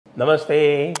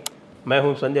नमस्ते, मैं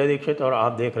हूं संजय दीक्षित और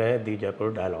आप देख रहे हैं दी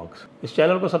जयपुर डायलॉग्स। इस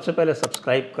चैनल को सबसे पहले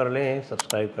सब्सक्राइब कर लें,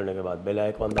 सब्सक्राइब करने के बाद बेल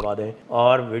आइकॉन दबा दें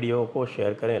और वीडियो को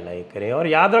शेयर करें, लाइक करें और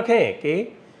याद रखें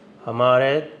कि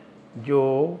हमारे जो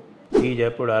दी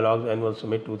जयपुर डायलॉग्स एनुअल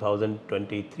समिट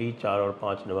 2023 4 और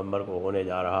 5 नवंबर को होने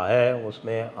जा रहा है,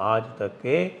 उसमें आज तक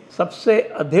के सबसे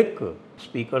अधिक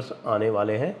स्पीकर्स आने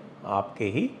वाले हैं, आपके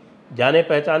ही जाने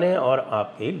पहचाने और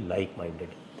आपके ही लाइक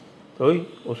माइंडेड। तो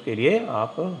उसके लिए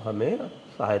आप हमें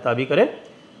सहायता भी करें।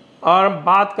 और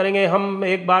बात करेंगे हम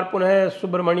एक बार पुनः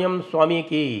सुब्रमण्यम स्वामी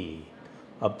की।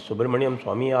 अब सुब्रमण्यम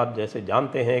स्वामी आप जैसे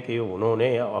जानते हैं कि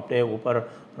उन्होंने अपने ऊपर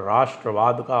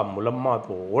राष्ट्रवाद का मुलम्मा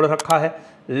तो ओढ़ रखा है,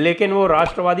 लेकिन वो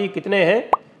राष्ट्रवादी कितने हैं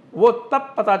वो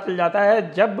तब पता चल जाता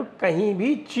है जब कहीं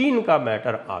भी चीन का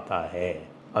मैटर आता है।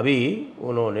 अभी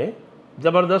उन्होंने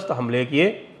ज़बरदस्त हमले किए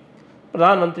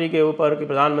प्रधानमंत्री के ऊपर कि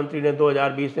प्रधानमंत्री ने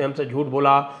 2020 में हमसे झूठ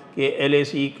बोला कि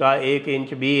LAC का 1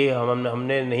 इंच भी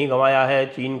हमने नहीं गंवाया है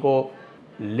चीन को।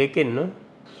 लेकिन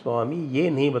स्वामी ये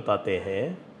नहीं बताते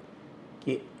हैं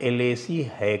कि LAC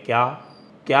है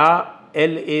क्या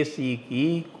LAC की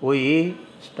कोई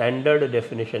स्टैंडर्ड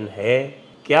डेफिनेशन है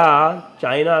क्या,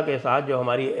 चाइना के साथ जो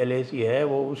हमारी LAC है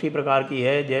वो उसी प्रकार की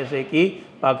है जैसे कि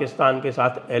पाकिस्तान के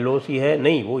साथ LOC है।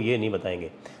 नहीं, वो ये नहीं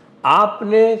बताएंगे।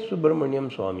 आपने सुब्रमण्यम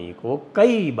स्वामी को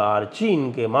कई बार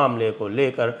चीन के मामले को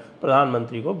लेकर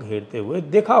प्रधानमंत्री को घेरते हुए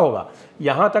देखा होगा।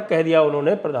 यहाँ तक कह दिया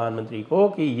उन्होंने प्रधानमंत्री को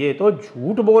कि ये तो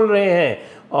झूठ बोल रहे हैं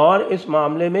और इस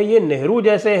मामले में ये नेहरू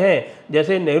जैसे हैं,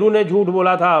 जैसे नेहरू ने झूठ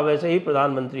बोला था वैसे ही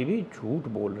प्रधानमंत्री भी झूठ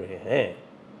बोल रहे हैं।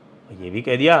 ये भी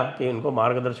कह दिया कि इनको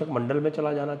मार्गदर्शक मंडल में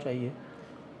चला जाना चाहिए।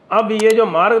 अब ये जो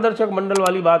मार्गदर्शक मंडल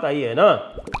वाली बात आई है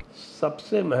ना,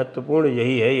 सबसे महत्वपूर्ण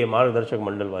यही है ये मार्गदर्शक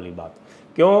मंडल वाली बात।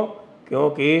 क्यों?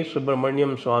 क्योंकि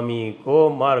सुब्रमण्यम स्वामी को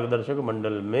मार्गदर्शक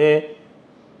मंडल में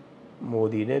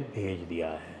मोदी ने भेज दिया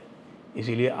है।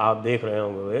 इसीलिए आप देख रहे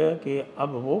होंगे कि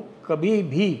अब वो कभी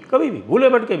भी भूले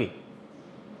भटके भी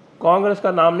कांग्रेस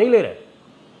का नाम नहीं ले रहे।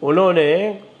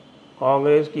 उन्होंने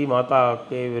कांग्रेस की माता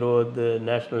के विरुद्ध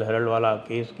नेशनल हेराल्ड वाला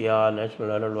केस किया।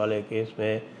 नेशनल हेराल्ड वाले केस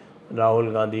में राहुल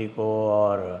गांधी को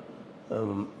और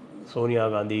सोनिया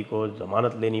गांधी को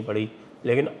ज़मानत लेनी पड़ी।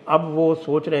 लेकिन अब वो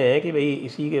सोच रहे हैं कि भाई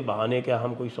इसी के बहाने क्या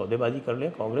हम कोई सौदेबाजी कर लें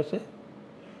कांग्रेस से।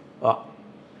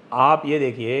 आप ये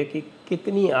देखिए कि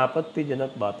कितनी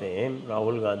आपत्तिजनक बातें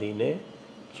राहुल गांधी ने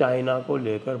चाइना को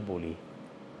लेकर बोली।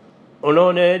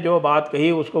 उन्होंने जो बात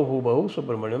कही उसको हूबहू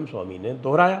सुब्रमण्यम स्वामी ने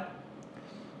दोहराया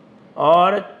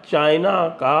और चाइना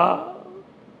का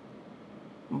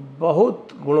बहुत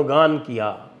गुणगान किया।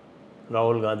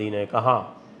 राहुल गांधी ने कहा,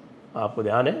 आपको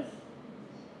ध्यान है,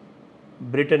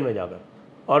 ब्रिटेन में जाकर,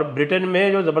 और ब्रिटेन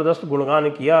में जो ज़बरदस्त गुणगान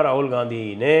किया राहुल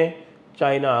गांधी ने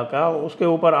चाइना का, उसके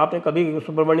ऊपर आपने कभी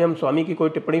सुब्रमण्यम स्वामी की कोई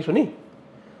टिप्पणी सुनी?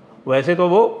 वैसे तो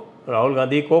वो राहुल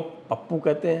गांधी को पप्पू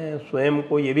कहते हैं, स्वयं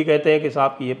को ये भी कहते हैं कि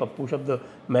साहब कि ये पप्पू शब्द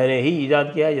मैंने ही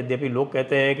ईजाद किया है। यद्यपि लोग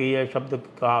कहते हैं कि ये शब्द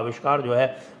का आविष्कार जो है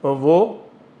वो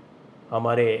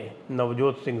हमारे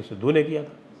नवजोत सिंह सिद्धू ने किया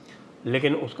था,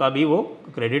 लेकिन उसका भी वो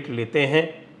क्रेडिट लेते हैं।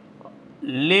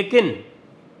 लेकिन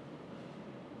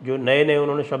जो नए नए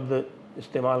उन्होंने शब्द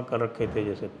इस्तेमाल कर रखे थे,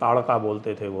 जैसे ताड़का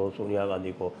बोलते थे वो सोनिया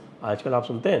गांधी को, आजकल आप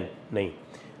सुनते हैं नहीं।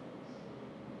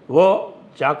 वो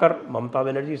जाकर ममता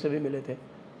बनर्जी से भी मिले थे।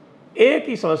 एक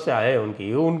ही समस्या है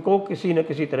उनकी, उनको किसी न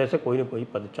किसी तरह से कोई न कोई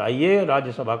पद चाहिए।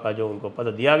 राज्यसभा का जो उनको पद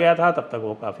दिया गया था तब तक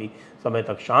वो काफ़ी समय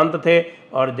तक शांत थे,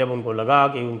 और जब उनको लगा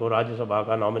कि उनको राज्यसभा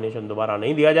का नॉमिनेशन दोबारा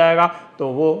नहीं दिया जाएगा तो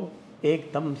वो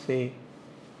एकदम से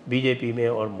बीजेपी में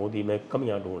और मोदी में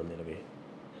कमियां ढूंढने लगे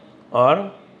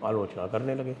और आलोचना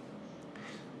करने लगे।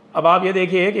 अब आप ये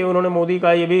देखिए कि उन्होंने मोदी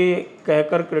का ये भी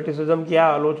कहकर क्रिटिसिज्म किया,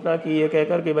 आलोचना की, ये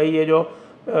कहकर कि भाई ये जो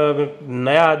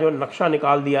नया जो नक्शा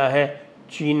निकाल दिया है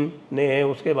चीन ने,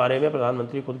 उसके बारे में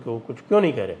प्रधानमंत्री खुद को कुछ क्यों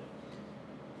नहीं कह रहे।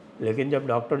 लेकिन जब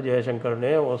डॉक्टर जयशंकर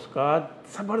ने उसका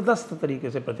ज़बरदस्त तरीके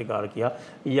से प्रतिकार किया,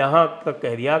 यहाँ तक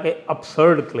कह दिया कि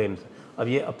अपसर्ड क्लेम्स। अब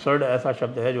ये अपसर्ड ऐसा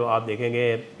शब्द है जो आप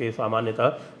देखेंगे कि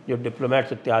सामान्यतः जो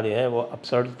डिप्लोमेट्स इत्यादि हैं वो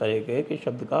अपसर्ड तरीके के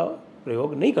शब्द का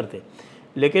प्रयोग नहीं करते,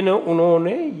 लेकिन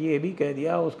उन्होंने ये भी कह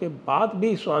दिया। उसके बाद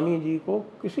भी स्वामी जी को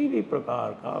किसी भी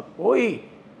प्रकार का कोई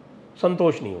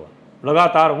संतोष नहीं हुआ,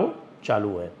 लगातार वो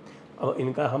चालू है। अब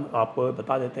इनका हम आपको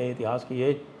बता देते हैं इतिहास की।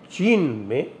 ये चीन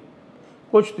में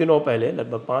कुछ दिनों पहले,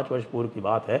 लगभग 5 वर्ष पूर्व की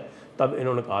बात है, तब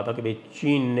इन्होंने कहा था कि भाई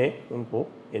चीन ने उनको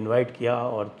इनवाइट किया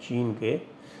और चीन के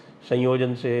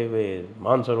संयोजन से वे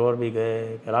मानसरोवर भी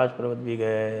गए, कैलाश पर्वत भी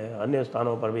गए, अन्य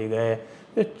स्थानों पर भी गए।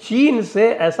 तो चीन से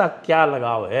ऐसा क्या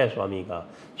लगाव है स्वामी का?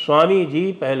 स्वामी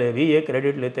जी पहले भी ये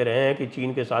क्रेडिट लेते रहे हैं कि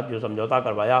चीन के साथ जो समझौता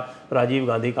करवाया राजीव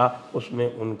गांधी का,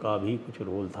 उसमें उनका भी कुछ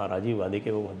रोल था। राजीव गांधी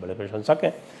के वो बहुत बड़े प्रशंसक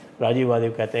हैं। राजीव गांधी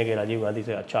कहते हैं कि राजीव गांधी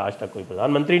से अच्छा आज तक कोई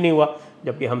प्रधानमंत्री नहीं हुआ,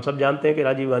 जबकि हम सब जानते हैं कि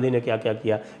राजीव गांधी ने क्या क्या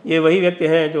किया। ये वही व्यक्ति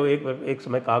हैं जो एक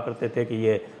समय कहा करते थे कि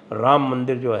ये राम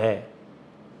मंदिर जो है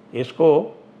इसको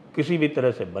किसी भी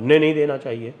तरह से बनने नहीं देना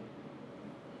चाहिए,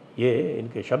 ये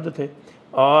इनके शब्द थे।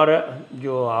 और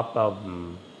जो आपका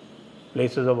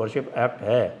प्लेसेस ऑफ वर्शिप एक्ट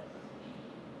है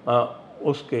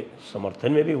उसके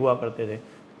समर्थन में भी हुआ करते थे।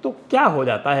 तो क्या हो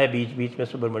जाता है बीच बीच में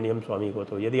सुब्रमण्यम स्वामी को?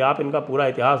 तो यदि आप इनका पूरा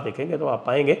इतिहास देखेंगे तो आप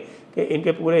पाएंगे कि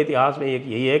इनके पूरे इतिहास में एक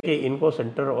यही है कि इनको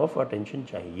सेंटर ऑफ अटेंशन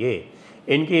चाहिए।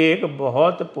 इनकी एक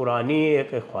बहुत पुरानी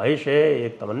एक ख्वाहिश है,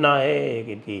 एक तमन्ना है, एक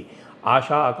इनकी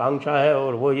आशा आकांक्षा है,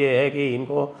 और वो ये है कि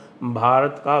इनको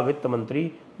भारत का वित्त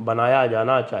मंत्री बनाया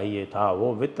जाना चाहिए था।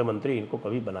 वो वित्त मंत्री इनको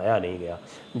कभी बनाया नहीं गया।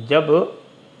 जब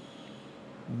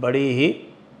बड़ी ही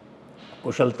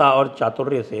कुशलता और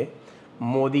चातुर्य से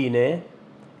मोदी ने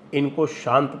इनको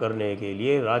शांत करने के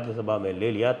लिए राज्यसभा में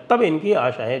ले लिया, तब इनकी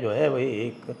आशाएं जो हैं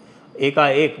वही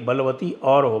एकाएक बलवती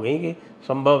और हो गई कि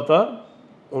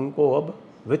संभवतः उनको अब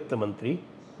वित्त मंत्री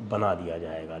बना दिया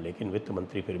जाएगा। लेकिन वित्त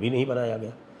मंत्री फिर भी नहीं बनाया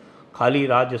गया। खाली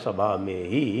राज्यसभा में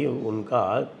ही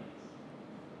उनका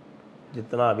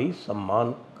जितना भी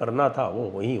सम्मान करना था वो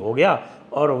वहीं हो गया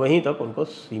और वहीं तक उनको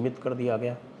सीमित कर दिया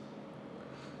गया।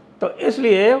 तो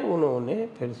इसलिए उन्होंने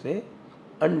फिर से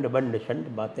अंड बंड शंड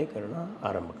बातें करना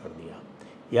आरंभ कर दिया।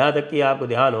 यहाँ तक कि आपको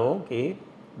ध्यान हो कि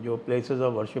जो प्लेसेस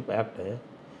ऑफ वर्शिप एक्ट है,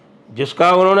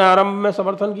 जिसका उन्होंने आरंभ में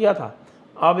समर्थन किया था,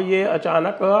 अब ये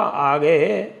अचानक आ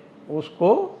गए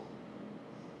उसको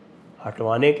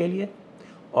हटवाने के लिए,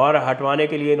 और हटवाने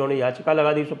के लिए इन्होंने याचिका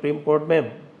लगा दी सुप्रीम कोर्ट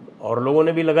में, और लोगों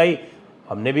ने भी लगाई,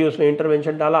 हमने भी उसमें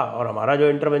इंटरवेंशन डाला, और हमारा जो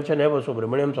इंटरवेंशन है वो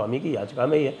सुब्रमण्यम स्वामी की याचिका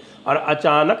में ही है। और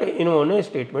अचानक इन्होंने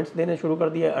स्टेटमेंट्स देने शुरू कर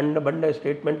दिए, अंड बंड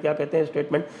स्टेटमेंट। क्या कहते हैं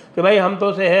स्टेटमेंट? कि भाई हम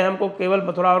तो से हैं, हमको केवल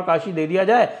मथुरा और काशी दे दिया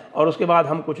जाए और उसके बाद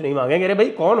हम कुछ नहीं मांगेंगे। अरे भाई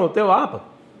कौन होते हो आप?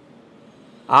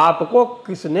 आपको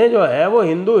किसने जो है वो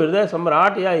हिंदू हृदय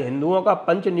सम्राट या हिंदुओं का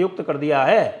पंच नियुक्त कर दिया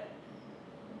है?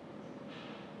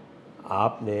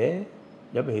 आपने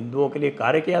जब हिंदुओं के लिए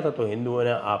कार्य किया था तो हिंदुओं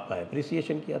ने आपका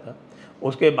एप्रिसिएशन किया था।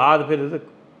 उसके बाद फिर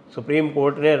सुप्रीम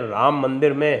कोर्ट ने राम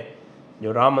मंदिर में,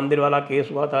 जो राम मंदिर वाला केस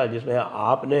हुआ था जिसमें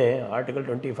आपने आर्टिकल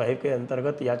 25 के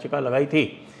अंतर्गत याचिका लगाई थी,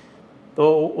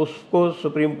 तो उसको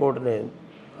सुप्रीम कोर्ट ने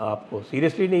आपको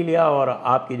सीरियसली नहीं लिया और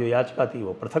आपकी जो याचिका थी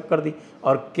वो पृथक कर दी,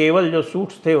 और केवल जो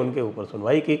सूट्स थे उनके ऊपर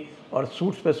सुनवाई की, और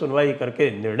सूट्स पे सुनवाई करके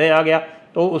निर्णय आ गया।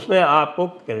 तो उसमें आपको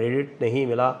क्रेडिट नहीं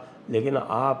मिला, लेकिन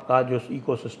आपका जो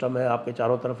इकोसिस्टम है आपके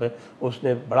चारों तरफ है,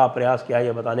 उसने बड़ा प्रयास किया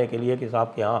ये बताने के लिए कि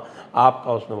साहब कि हाँ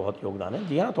आपका उसमें बहुत योगदान है।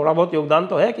 जी हाँ, थोड़ा बहुत योगदान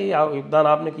तो है कि योगदान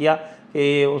आपने किया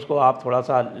कि उसको आप थोड़ा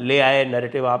सा ले आए,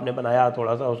 नैरेटिव आपने बनाया,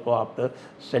 थोड़ा सा उसको आप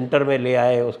सेंटर में ले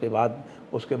आए, उसके बाद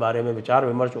उसके बारे में विचार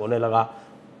विमर्श होने लगा,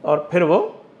 और फिर वो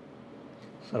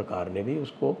सरकार ने भी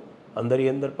उसको अंदर ही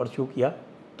अंदर परस्यू किया,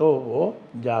 तो वो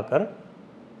जाकर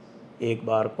एक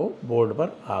बार को बोर्ड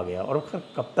पर आ गया। और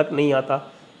कब तक नहीं आता,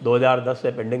 2010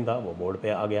 से पेंडिंग था, वो बोर्ड पे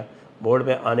आ गया। बोर्ड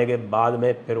पे आने के बाद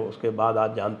में फिर उसके बाद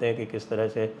आप जानते हैं कि किस तरह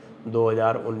से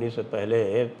 2019 से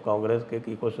पहले कांग्रेस के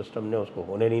इकोसिस्टम ने उसको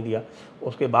होने नहीं दिया।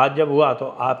 उसके बाद जब हुआ तो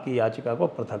आपकी याचिका को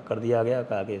पृथक कर दिया गया,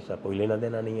 कहा कि इसका कोई लेना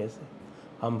देना नहीं है इससे,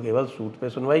 हम केवल सूट पे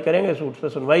सुनवाई करेंगे। सूट पे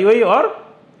सुनवाई हुई और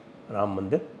राम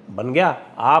मंदिर बन गया।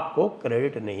 आपको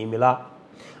क्रेडिट नहीं मिला,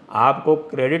 आपको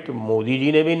क्रेडिट मोदी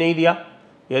जी ने भी नहीं दिया।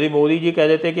 यदि मोदी जी कह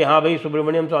देते कि हाँ भाई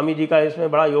सुब्रमण्यम स्वामी जी का इसमें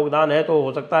बड़ा योगदान है, तो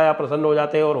हो सकता है आप प्रसन्न हो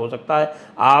जाते, और हो सकता है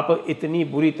आप इतनी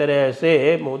बुरी तरह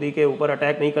से मोदी के ऊपर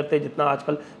अटैक नहीं करते जितना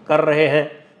आजकल कर रहे हैं।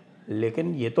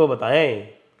 लेकिन ये तो बताएं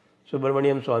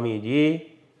सुब्रमण्यम स्वामी जी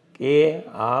कि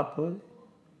आप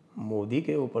मोदी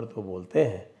के ऊपर तो बोलते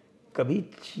हैं, कभी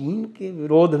चीन के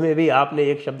विरोध में भी आपने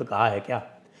एक शब्द कहा है क्या?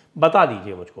 बता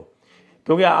दीजिए मुझको,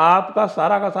 क्योंकि आपका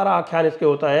सारा का सारा आख्यान इसके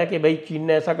होता है कि भाई चीन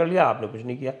ने ऐसा कर लिया, आपने कुछ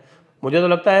नहीं किया। मुझे तो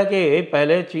लगता है कि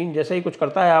पहले चीन जैसे ही कुछ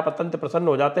करता है आप अत्यंत प्रसन्न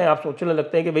हो जाते हैं, आप सोचने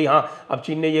लगते हैं कि भाई हाँ अब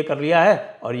चीन ने ये कर लिया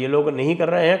है और ये लोग नहीं कर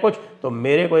रहे हैं कुछ, तो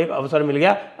मेरे को एक अवसर मिल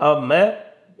गया, अब मैं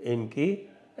इनकी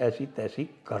ऐसी तैसी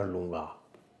कर लूँगा।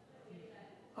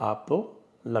 आप तो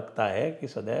लगता है कि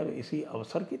सदैव इसी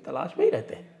अवसर की तलाश में ही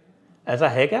रहते हैं। ऐसा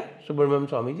है क्या सुब्रमण्यम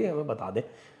स्वामी जी? हमें बता दें,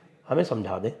 हमें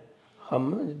समझा दें,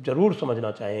 हम ज़रूर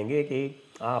समझना चाहेंगे कि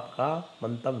आपका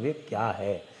मंतव्य क्या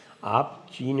है। आप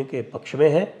चीन के पक्ष में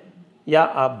हैं या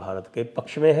आप भारत के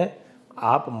पक्ष में हैं?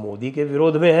 आप मोदी के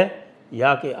विरोध में हैं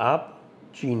या कि आप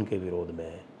चीन के विरोध में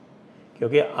हैं?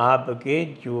 क्योंकि आपके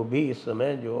जो भी इस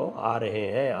समय जो आ रहे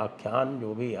हैं आख्यान,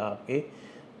 जो भी आपके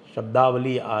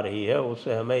शब्दावली आ रही है,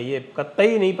 उससे हमें ये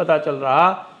कतई नहीं पता चल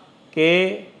रहा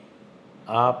कि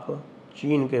आप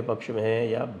चीन के पक्ष में हैं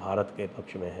या भारत के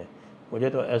पक्ष में हैं। मुझे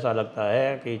तो ऐसा लगता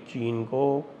है कि चीन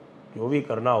को जो भी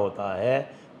करना होता है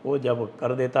वो जब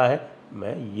कर देता है।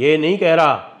 मैं ये नहीं कह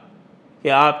रहा कि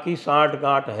आपकी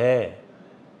सांठ-गांठ है,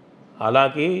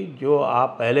 हालांकि जो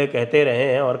आप पहले कहते रहे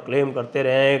हैं और क्लेम करते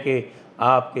रहे हैं कि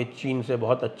आपके चीन से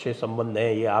बहुत अच्छे संबंध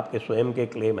हैं, ये आपके स्वयं के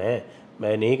क्लेम हैं।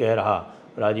 मैं नहीं कह रहा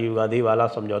राजीव गांधी वाला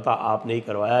समझौता आपने ही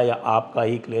करवाया या आपका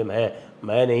ही क्लेम है,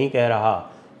 मैं नहीं कह रहा।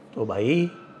 तो भाई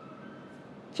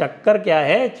चक्कर क्या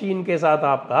है चीन के साथ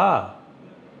आपका?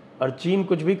 और चीन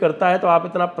कुछ भी करता है तो आप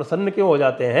इतना प्रसन्न क्यों हो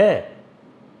जाते हैं?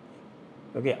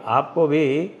 क्योंकि आपको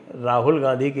भी राहुल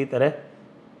गांधी की तरह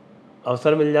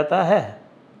अवसर मिल जाता है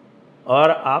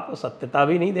और आप सत्यता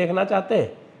भी नहीं देखना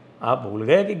चाहते। आप भूल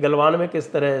गए कि गलवान में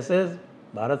किस तरह से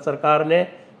भारत सरकार ने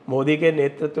मोदी के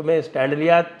नेतृत्व में स्टैंड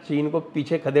लिया, चीन को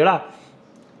पीछे खदेड़ा।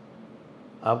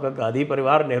 आपका गांधी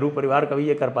परिवार, नेहरू परिवार कभी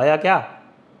ये कर पाया क्या?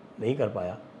 नहीं कर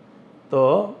पाया।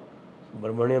 तो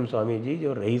सुब्रमण्यम स्वामी जी,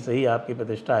 जो रही सही आपकी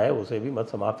प्रतिष्ठा है उसे भी मत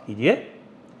समाप्त कीजिए,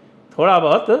 थोड़ा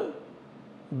बहुत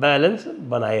बैलेंस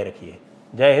बनाए रखिए।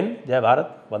 जय हिंद, जय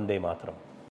भारत, वंदे मातरम।